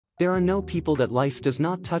there are no people that life does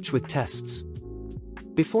not touch with tests.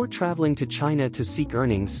 Before traveling to China to seek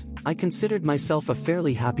earnings, I considered myself a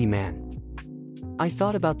fairly happy man. I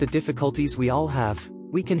thought about the difficulties we all have,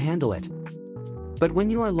 we can handle it. But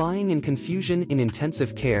when you are lying in confusion in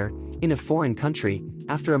intensive care, in a foreign country,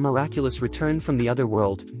 after a miraculous return from the other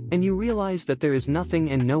world, and you realize that there is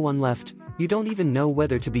nothing and no one left, you don't even know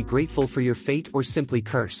whether to be grateful for your fate or simply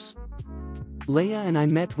curse. Leia and I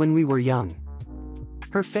met when we were young.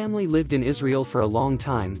 Her family lived in Israel for a long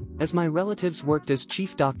time, as my relatives worked as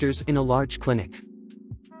chief doctors in a large clinic.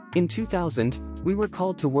 In 2000, we were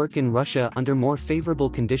called to work in Russia under more favorable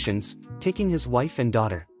conditions, taking his wife and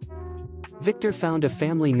daughter. Victor found a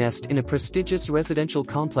family nest in a prestigious residential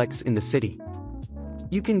complex in the city.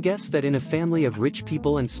 You can guess that in a family of rich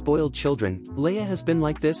people and spoiled children, Leia has been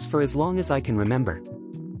like this for as long as I can remember.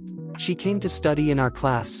 She came to study in our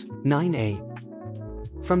class, 9A.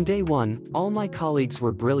 From day one, all my colleagues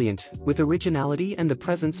were brilliant, with originality and the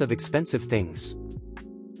presence of expensive things.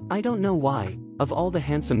 I don't know why, of all the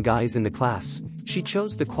handsome guys in the class, she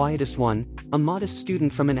chose the quietest one, a modest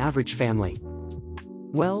student from an average family.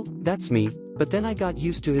 Well, that's me, but then I got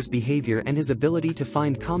used to his behavior and his ability to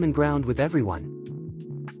find common ground with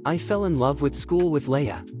everyone. I fell in love with school with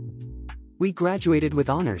Leia. We graduated with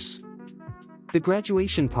honors. The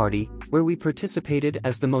graduation party, where we participated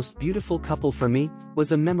as the most beautiful couple for me,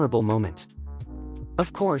 was a memorable moment.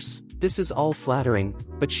 Of course, this is all flattering,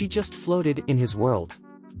 but she just floated in his world.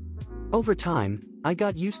 Over time, I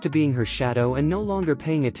got used to being her shadow and no longer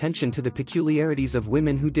paying attention to the peculiarities of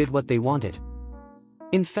women who did what they wanted.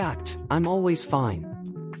 In fact, I'm always fine.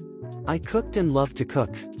 I cooked and loved to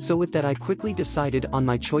cook, so with that I quickly decided on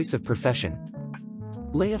my choice of profession.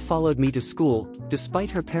 Leia followed me to school,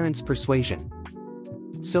 despite her parents' persuasion.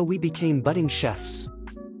 So we became budding chefs.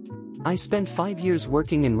 I spent 5 years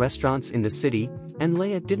working in restaurants in the city, and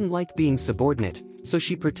Leia didn't like being subordinate, so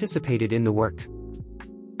she participated in the work.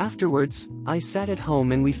 Afterwards, I sat at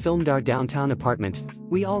home and we filmed our downtown apartment.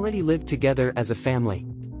 We already lived together as a family.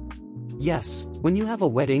 Yes, when you have a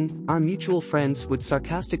wedding, our mutual friends would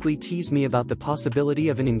sarcastically tease me about the possibility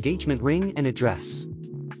of an engagement ring and a dress.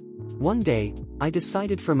 One day, I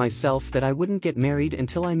decided for myself that I wouldn't get married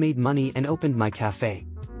until I made money and opened my cafe.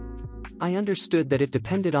 I understood that it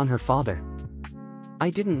depended on her father.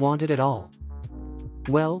 I didn't want it at all.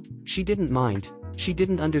 Well, she didn't mind, she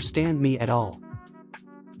didn't understand me at all.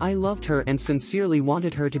 I loved her and sincerely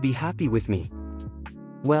wanted her to be happy with me.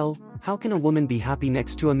 Well, how can a woman be happy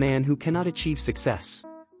next to a man who cannot achieve success?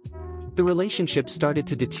 The relationship started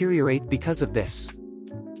to deteriorate because of this.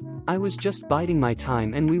 I was just biding my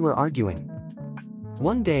time and we were arguing.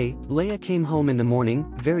 One day, Leia came home in the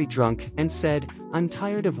morning, very drunk, and said, "I'm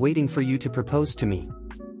tired of waiting for you to propose to me.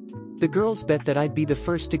 The girls bet that I'd be the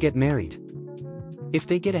first to get married. If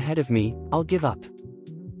they get ahead of me, I'll give up."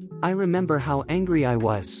 I remember how angry I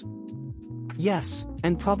was. Yes,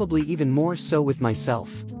 and probably even more so with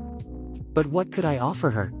myself. But what could I offer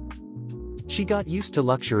her? She got used to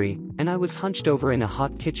luxury, and I was hunched over in a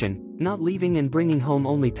hot kitchen, not leaving and bringing home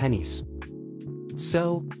only pennies.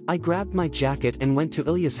 So, I grabbed my jacket and went to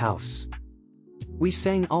Ilya's house. We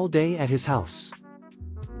sang all day at his house.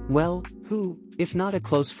 Well, who, if not a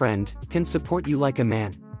close friend, can support you like a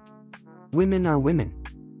man? Women are women.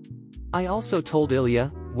 I also told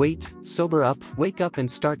Ilya, wait, sober up, wake up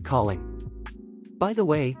and start calling. By the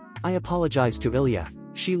way, I apologize to Ilya,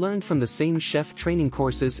 she learned from the same chef training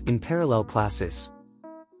courses in parallel classes.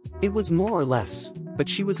 It was more or less, but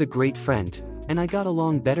she was a great friend, and I got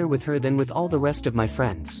along better with her than with all the rest of my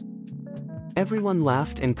friends. Everyone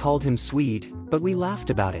laughed and called him Swede, but we laughed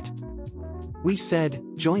about it. We said,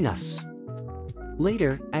 join us.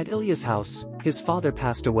 Later, at Ilya's house, his father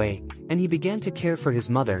passed away, and he began to care for his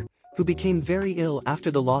mother, who became very ill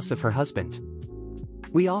after the loss of her husband.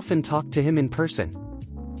 We often talked to him in person.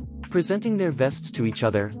 Presenting their vests to each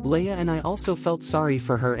other, Leia and I also felt sorry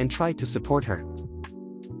for her and tried to support her.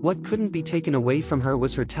 What couldn't be taken away from her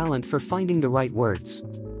was her talent for finding the right words.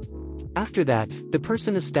 After that, the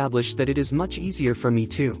person established that it is much easier for me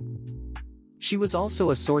too. She was also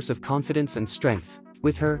a source of confidence and strength.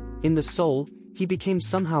 With her, in the soul, he became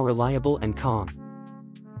somehow reliable and calm.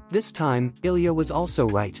 This time, Ilya was also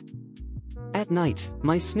right. At night,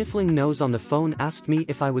 my sniffling nose on the phone asked me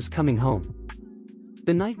if I was coming home.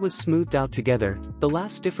 The night was smoothed out together, the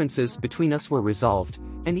last differences between us were resolved,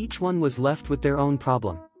 and each one was left with their own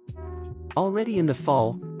problem. Already in the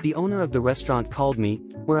fall, the owner of the restaurant called me,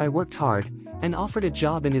 where I worked hard, and offered a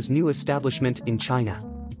job in his new establishment in China.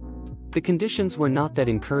 The conditions were not that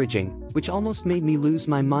encouraging, which almost made me lose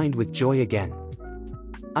my mind with joy again.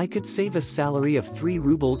 I could save a salary of 3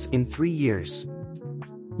 rubles in 3 years.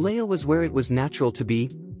 Leia was where it was natural to be.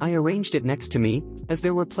 I arranged it next to me, as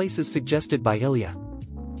there were places suggested by Ilya.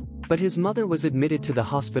 But his mother was admitted to the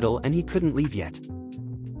hospital and he couldn't leave yet.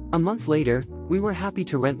 A month later, we were happy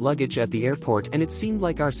to rent luggage at the airport and it seemed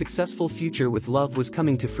like our successful future with love was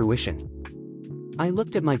coming to fruition. I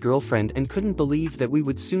looked at my girlfriend and couldn't believe that we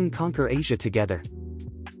would soon conquer Asia together.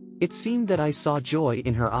 It seemed that I saw joy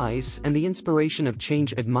in her eyes and the inspiration of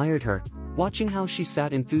change admired her, watching how she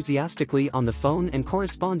sat enthusiastically on the phone and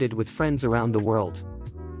corresponded with friends around the world.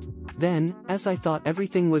 Then, as I thought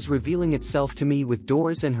everything was revealing itself to me with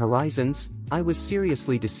doors and horizons, I was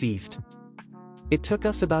seriously deceived. It took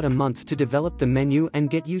us about a month to develop the menu and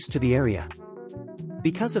get used to the area.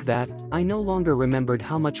 Because of that, I no longer remembered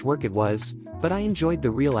how much work it was, but I enjoyed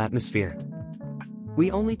the real atmosphere. We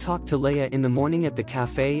only talked to Leia in the morning at the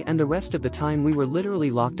cafe and the rest of the time we were literally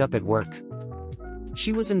locked up at work.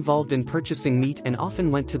 She was involved in purchasing meat and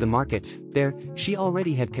often went to the market. There, she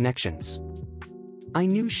already had connections. I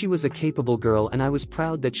knew she was a capable girl and I was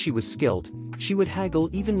proud that she was skilled. She would haggle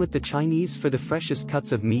even with the Chinese for the freshest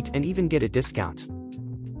cuts of meat and even get a discount.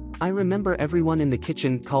 I remember everyone in the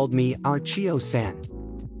kitchen called me our Chio-san.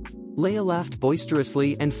 Leia laughed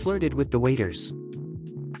boisterously and flirted with the waiters.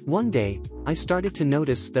 One day, I started to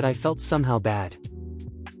notice that I felt somehow bad.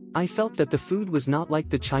 I felt that the food was not like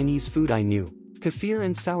the Chinese food I knew. Kefir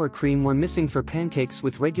and sour cream were missing for pancakes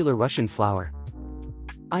with regular Russian flour.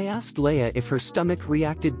 I asked Leia if her stomach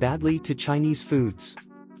reacted badly to Chinese foods.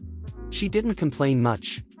 She didn't complain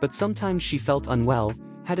much, but sometimes she felt unwell,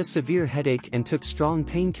 had a severe headache and took strong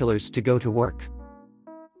painkillers to go to work.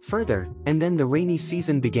 Further, and then the rainy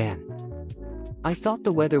season began. I thought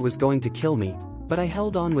the weather was going to kill me, but I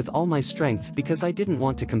held on with all my strength because I didn't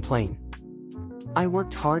want to complain. I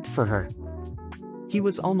worked hard for her. He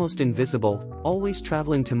was almost invisible, always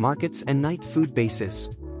traveling to markets and night food bases.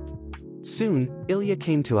 Soon, Ilya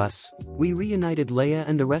came to us, we reunited Leia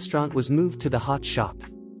and the restaurant was moved to the hot shop.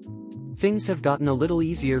 Things have gotten a little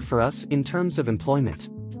easier for us in terms of employment.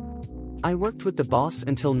 I worked with the boss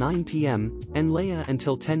until 9 p.m., and Leia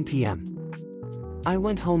until 10 p.m. I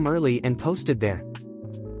went home early and posted there.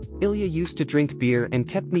 Ilya used to drink beer and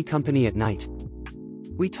kept me company at night.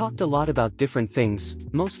 We talked a lot about different things,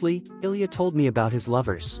 mostly, Ilya told me about his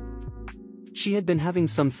lovers. She had been having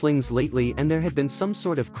some flings lately and there had been some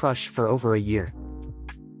sort of crush for over a year.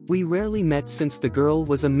 We rarely met since the girl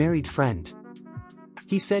was a married friend.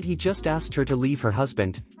 He said he just asked her to leave her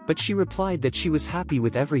husband, but she replied that she was happy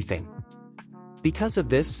with everything. Because of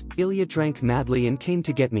this, Ilya drank madly and came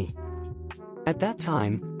to get me. At that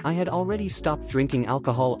time, I had already stopped drinking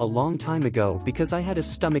alcohol a long time ago because I had a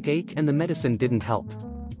stomach ache and the medicine didn't help.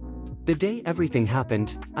 The day everything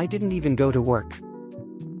happened, I didn't even go to work.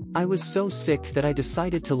 I was so sick that I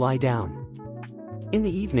decided to lie down. In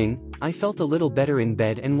the evening, I felt a little better in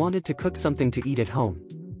bed and wanted to cook something to eat at home.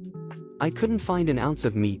 I couldn't find an ounce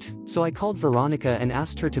of meat, so I called Veronica and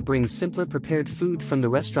asked her to bring simpler prepared food from the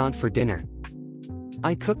restaurant for dinner.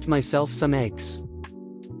 I cooked myself some eggs.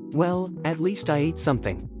 Well, at least I ate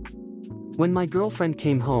something. When my girlfriend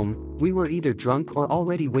came home, we were either drunk or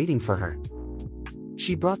already waiting for her.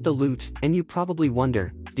 She brought the loot, and you probably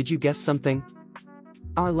wonder, did you guess something?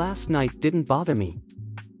 Our last night didn't bother me.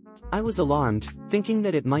 I was alarmed, thinking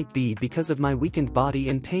that it might be because of my weakened body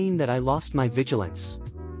and pain that I lost my vigilance.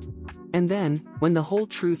 And then, when the whole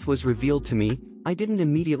truth was revealed to me, I didn't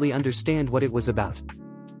immediately understand what it was about.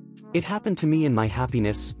 It happened to me in my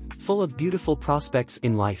happiness, full of beautiful prospects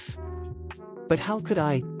in life. But how could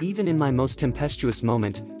I, even in my most tempestuous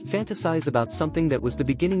moment, fantasize about something that was the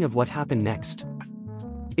beginning of what happened next?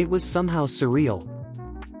 It was somehow surreal.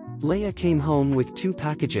 Leia came home with 2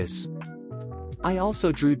 packages. I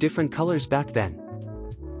also drew different colors back then.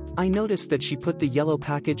 I noticed that she put the yellow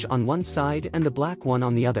package on one side and the black one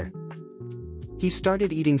on the other. He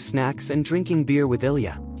started eating snacks and drinking beer with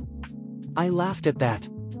Ilya. I laughed at that.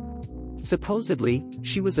 Supposedly,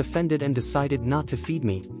 she was offended and decided not to feed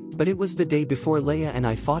me, but it was the day before Leia and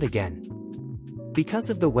I fought again. Because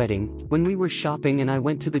of the wedding, when we were shopping and I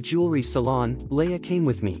went to the jewelry salon, Leia came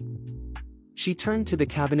with me. She turned to the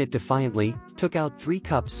cabinet defiantly, took out 3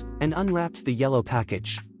 cups, and unwrapped the yellow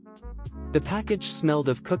package. The package smelled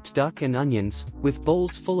of cooked duck and onions, with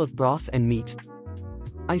bowls full of broth and meat.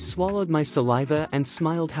 I swallowed my saliva and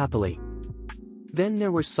smiled happily. Then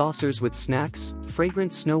there were saucers with snacks,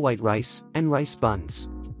 fragrant snow-white rice, and rice buns.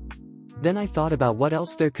 Then I thought about what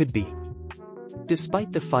else there could be.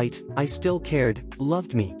 Despite the fight, I still cared,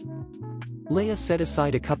 loved me. Leia set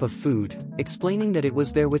aside a cup of food, explaining that it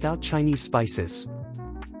was there without Chinese spices.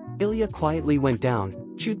 Ilya quietly went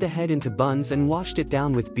down, chewed the head into buns and washed it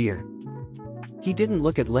down with beer. He didn't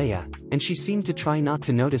look at Leia, and she seemed to try not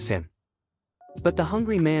to notice him. But the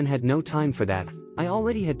hungry man had no time for that. I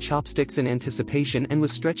already had chopsticks in anticipation and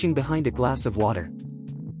was stretching behind a glass of water.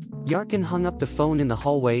 Yarkin hung up the phone in the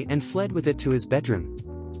hallway and fled with it to his bedroom.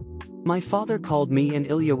 My father called me and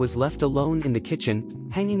Ilya was left alone in the kitchen,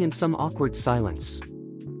 hanging in some awkward silence.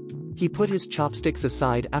 He put his chopsticks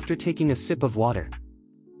aside after taking a sip of water.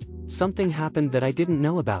 Something happened that I didn't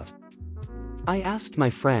know about. I asked my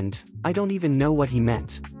friend, I don't even know what he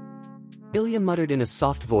meant. Ilya muttered in a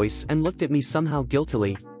soft voice and looked at me somehow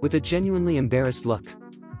guiltily, with a genuinely embarrassed look.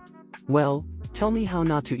 Well, tell me how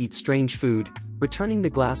not to eat strange food, returning the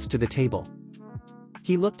glass to the table.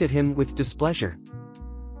 He looked at him with displeasure.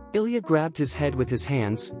 Ilya grabbed his head with his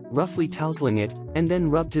hands, roughly tousling it, and then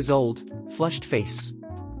rubbed his old, flushed face.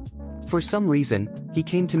 For some reason, he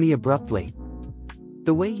came to me abruptly.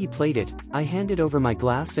 The way he played it, I handed over my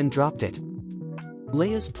glass and dropped it.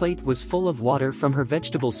 Leia's plate was full of water from her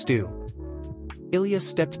vegetable stew. Ilya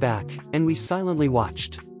stepped back, and we silently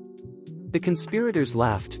watched. The conspirators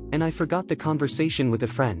laughed, and I forgot the conversation with a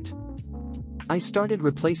friend. I started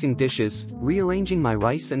replacing dishes, rearranging my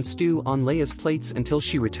rice and stew on Leia's plates until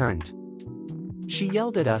she returned. She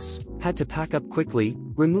yelled at us, had to pack up quickly,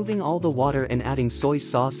 removing all the water and adding soy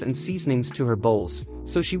sauce and seasonings to her bowls,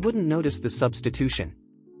 so she wouldn't notice the substitution.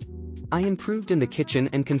 I improved in the kitchen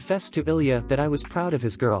and confessed to Ilya that I was proud of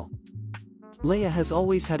his girl. Leia has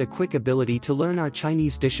always had a quick ability to learn our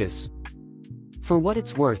Chinese dishes. For what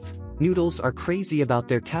it's worth, noodles are crazy about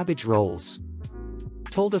their cabbage rolls.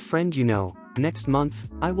 Told a friend, next month,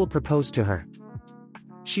 I will propose to her.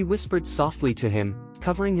 She whispered softly to him,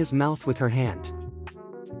 covering his mouth with her hand.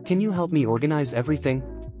 Can you help me organize everything?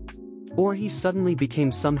 Or he suddenly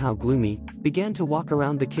became somehow gloomy, began to walk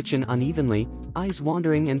around the kitchen unevenly, eyes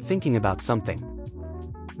wandering and thinking about something.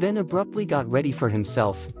 Then abruptly got ready for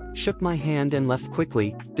himself, shook my hand and left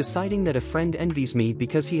quickly, deciding that a friend envies me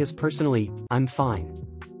because he has personally, I'm fine.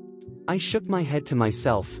 I shook my head to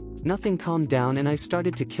myself, nothing calmed down and I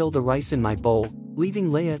started to kill the rice in my bowl, leaving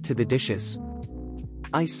Leia to the dishes.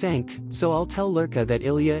 I sank, so I'll tell Lurka that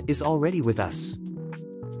Ilya is already with us.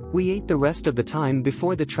 We ate the rest of the time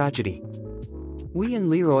before the tragedy. We and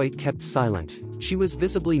Leroy kept silent. She was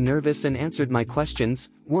visibly nervous and answered my questions,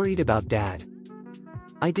 worried about Dad.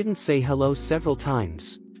 I didn't say hello several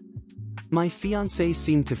times. My fiancé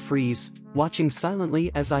seemed to freeze, watching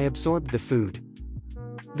silently as I absorbed the food.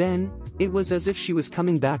 Then, it was as if she was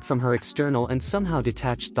coming back from her external and somehow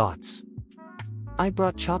detached thoughts. I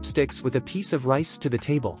brought chopsticks with a piece of rice to the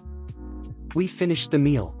table. We finished the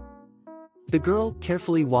meal. The girl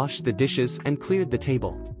carefully washed the dishes and cleared the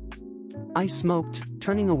table. I smoked,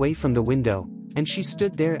 turning away from the window, and she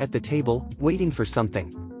stood there at the table, waiting for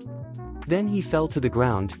something. Then he fell to the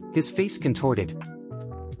ground, his face contorted.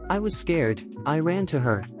 I was scared. I ran to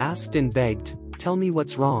her, asked and begged, tell me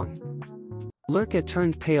what's wrong. Lurka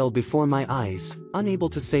turned pale before my eyes, unable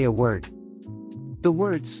to say a word. The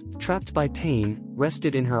words, trapped by pain,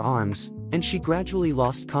 rested in her arms, and she gradually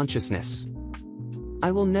lost consciousness.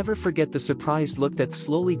 I will never forget the surprised look that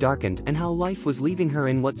slowly darkened and how life was leaving her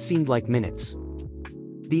in what seemed like minutes.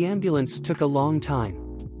 The ambulance took a long time.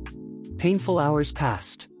 Painful hours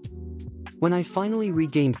passed. When I finally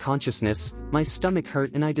regained consciousness, my stomach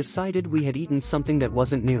hurt and I decided we had eaten something that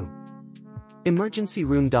wasn't new. Emergency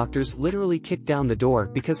room doctors literally kicked down the door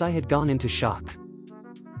because I had gone into shock.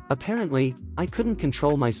 Apparently, I couldn't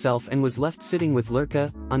control myself and was left sitting with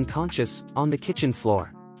Lurka, unconscious, on the kitchen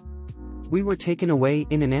floor. We were taken away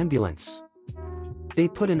in an ambulance. They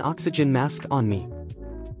put an oxygen mask on me.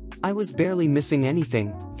 I was barely missing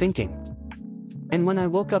anything, thinking. And when I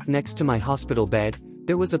woke up next to my hospital bed,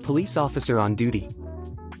 there was a police officer on duty.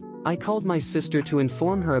 I called my sister to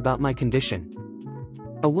inform her about my condition.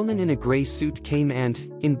 A woman in a gray suit came and,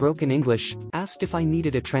 in broken English, asked if I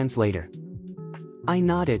needed a translator. I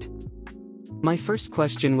nodded. My first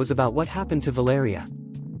question was about what happened to Valeria.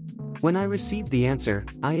 When I received the answer,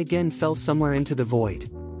 I again fell somewhere into the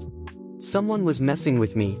void. Someone was messing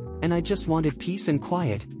with me, and I just wanted peace and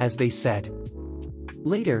quiet, as they said.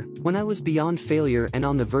 Later, when I was beyond failure and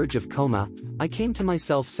on the verge of coma, I came to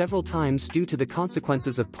myself several times due to the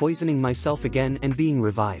consequences of poisoning myself again and being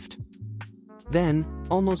revived. Then,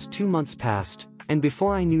 almost 2 months passed, and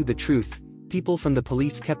before I knew the truth, people from the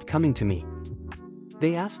police kept coming to me.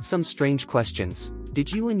 They asked some strange questions.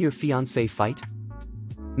 Did you and your fiancé fight?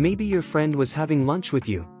 Maybe your friend was having lunch with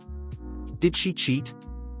you. Did she cheat?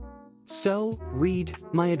 So, read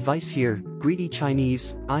my advice here, greedy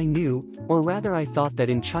Chinese. I knew, or rather I thought that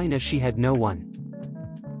in China she had no one.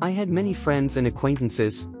 I had many friends and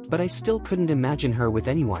acquaintances, but I still couldn't imagine her with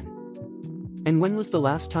anyone. And when was the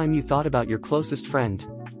last time you thought about your closest friend?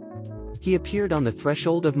 he appeared on the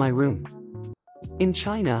threshold of my room. In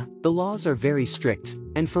China, the laws are very strict,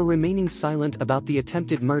 and for remaining silent about the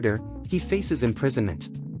attempted murder, he faces imprisonment.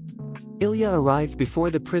 Ilya arrived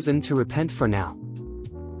before the prison to repent for now.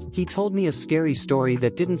 He told me a scary story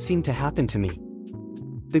that didn't seem to happen to me.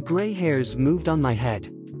 The gray hairs moved on my head.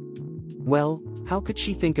 Well, how could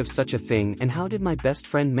she think of such a thing, and how did my best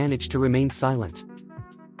friend manage to remain silent?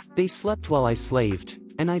 They slept while I slaved,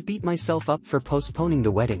 and I beat myself up for postponing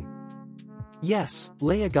the wedding. Yes,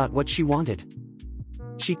 Leia got what she wanted.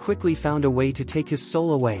 She quickly found a way to take his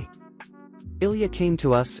soul away. Ilya came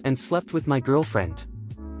to us and slept with my girlfriend.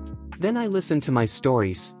 Then I listened to my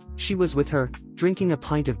stories. She was with her, drinking a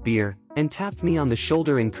pint of beer, and tapped me on the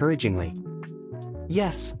shoulder encouragingly.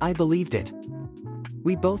 Yes, I believed it.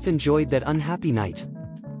 We both enjoyed that unhappy night.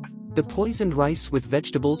 The poisoned rice with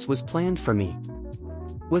vegetables was planned for me.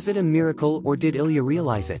 Was it a miracle, or did Ilya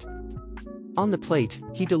realize it? On the plate,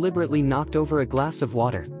 he deliberately knocked over a glass of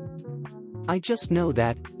water. I just know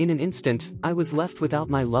that, in an instant, I was left without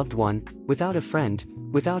my loved one, without a friend,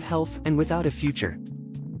 without health, and without a future.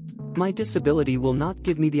 My disability will not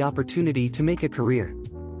give me the opportunity to make a career.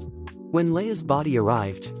 When Leia's body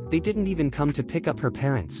arrived, they didn't even come to pick up her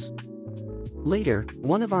parents. Later,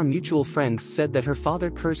 one of our mutual friends said that her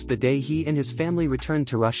father cursed the day he and his family returned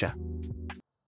to Russia.